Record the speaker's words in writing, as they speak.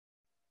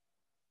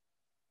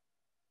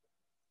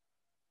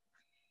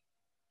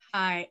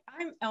Hi,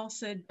 I'm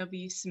Elsa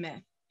W.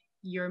 Smith,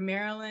 your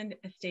Maryland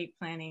estate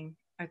planning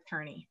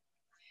attorney.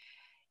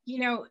 You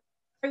know,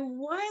 I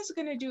was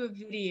going to do a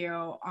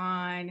video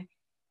on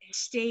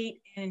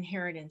estate and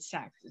inheritance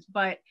taxes,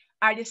 but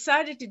I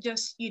decided to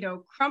just,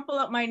 crumple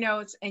up my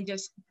notes and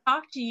just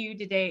talk to you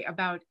today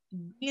about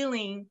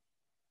dealing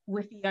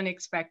with the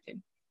unexpected.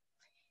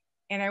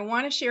 And I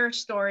want to share a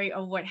story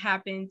of what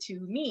happened to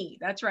me.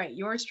 That's right,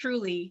 yours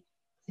truly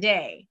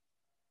today,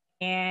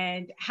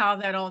 and how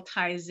that all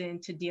ties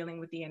into dealing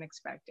with the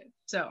unexpected.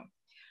 So,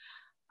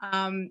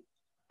 um,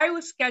 I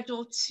was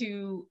scheduled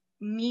to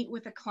meet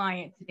with a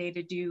client today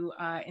to do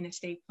an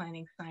estate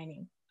planning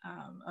signing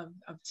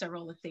of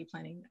several estate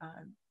planning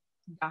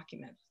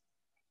documents.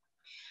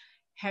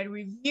 Had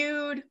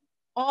reviewed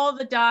all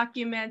the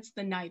documents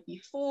the night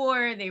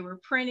before, they were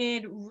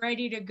printed,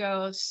 ready to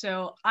go.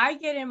 So I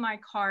get in my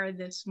car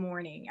this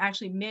morning,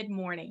 actually mid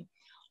morning,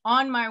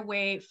 on my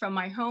way from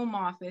my home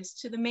office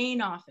to the main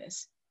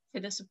office to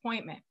this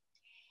appointment.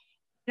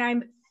 And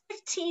I'm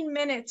 15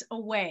 minutes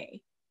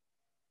away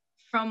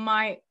from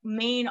my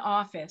main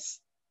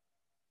office,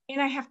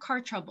 and I have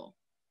car trouble.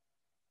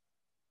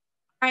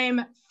 I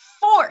am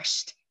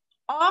forced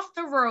off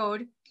the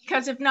road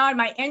because if not,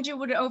 my engine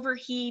would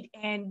overheat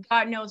and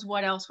God knows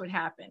what else would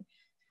happen.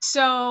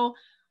 So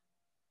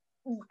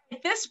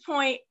at this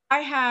point, I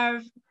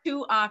have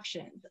two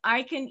options.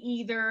 I can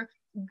either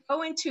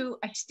go into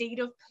a state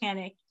of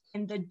panic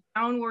and the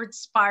downward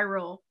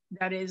spiral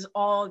that is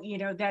all,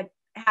 that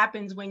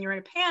happens when you're in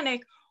a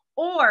panic,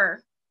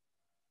 or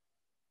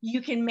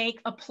you can make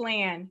a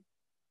plan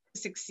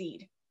to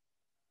succeed.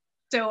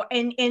 So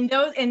in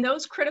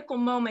those critical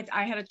moments,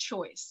 I had a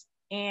choice,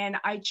 and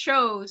I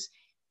chose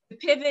to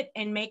pivot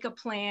and make a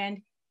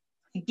plan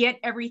to get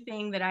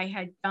everything that I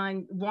had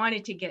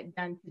wanted to get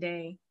done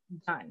today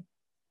done.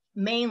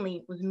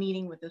 Mainly was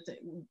meeting with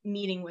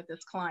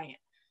this client.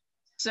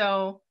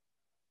 So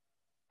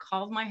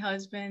called my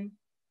husband.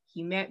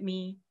 He met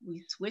me.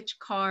 We switched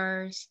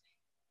cars.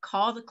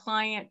 Called the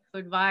client to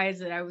advise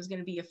that I was going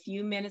to be a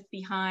few minutes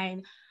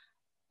behind.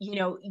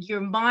 Your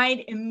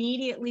mind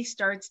immediately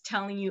starts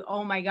telling you,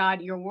 oh my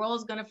God, your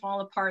world's going to fall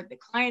apart. The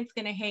client's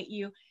going to hate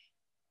you.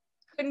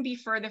 Couldn't be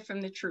further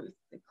from the truth.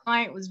 The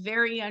client was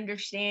very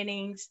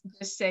understanding,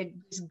 just said,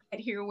 just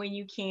get here when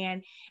you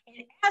can.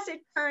 And as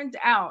it turns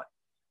out,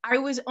 I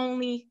was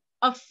only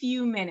a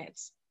few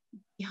minutes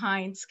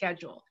behind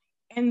schedule,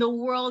 and the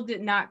world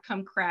did not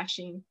come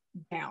crashing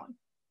down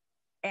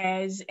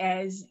as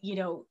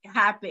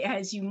happen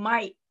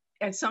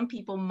as some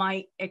people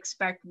might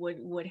expect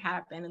would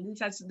happen. At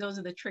least those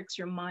are the tricks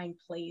your mind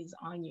plays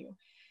on you.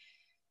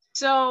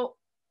 So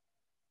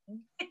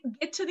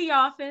get to the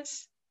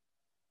office,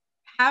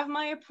 have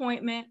my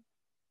appointment.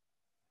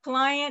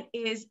 Client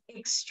is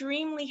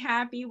extremely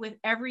happy with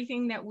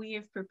everything that we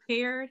have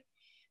prepared.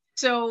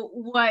 So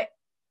what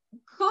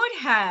could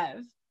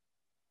have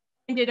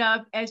ended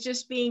up as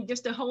just being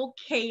just a whole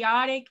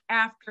chaotic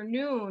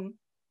afternoon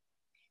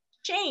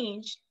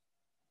changed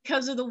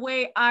because of the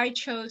way I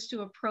chose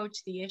to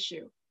approach the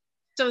issue.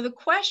 So the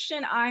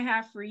question I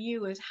have for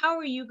you is, how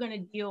are you going to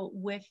deal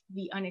with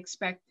the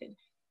unexpected?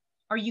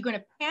 Are you going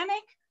to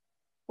panic,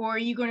 or are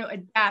you going to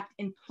adapt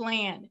and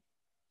plan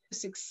to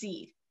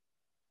succeed?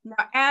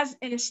 Now, as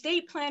an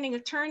estate planning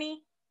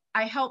attorney,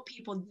 I help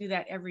people do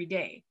that every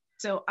day.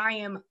 So I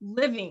am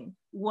living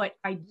what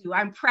I do.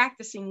 I'm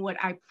practicing what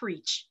I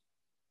preach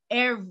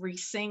every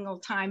single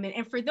time.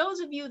 And for those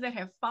of you that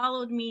have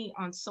followed me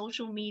on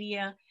social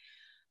media,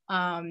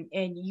 and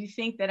you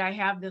think that I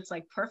have this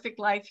like perfect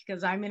life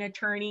because I'm an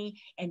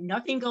attorney and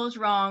nothing goes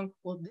wrong,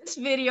 well, this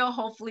video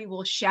hopefully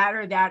will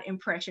shatter that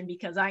impression,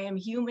 because I am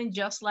human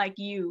just like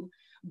you,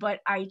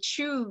 but I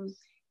choose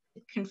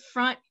to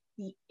confront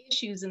the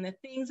issues and the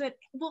things that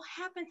will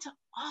happen to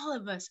all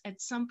of us at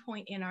some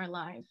point in our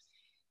lives.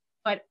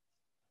 But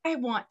I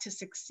want to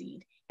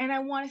succeed, and I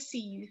want to see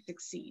you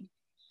succeed.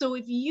 So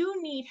if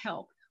you need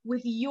help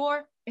with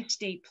your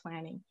estate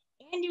planning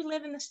and you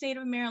live in the state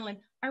of Maryland,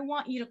 I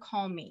want you to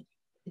call me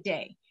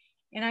today.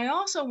 And I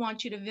also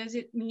want you to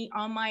visit me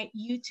on my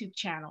YouTube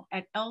channel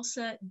at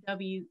Elsa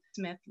W.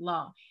 Smith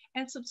Law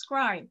and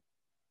subscribe.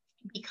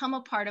 Become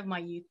a part of my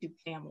YouTube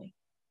family.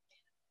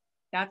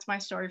 That's my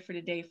story for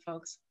today,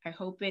 folks. I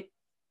hope it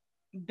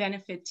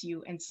benefits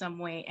you in some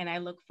way, and I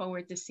look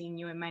forward to seeing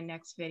you in my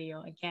next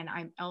video. Again,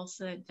 I'm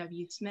Elsa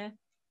W. Smith,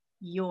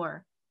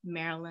 your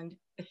Maryland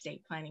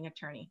estate planning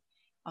attorney.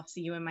 I'll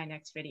see you in my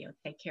next video.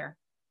 Take care.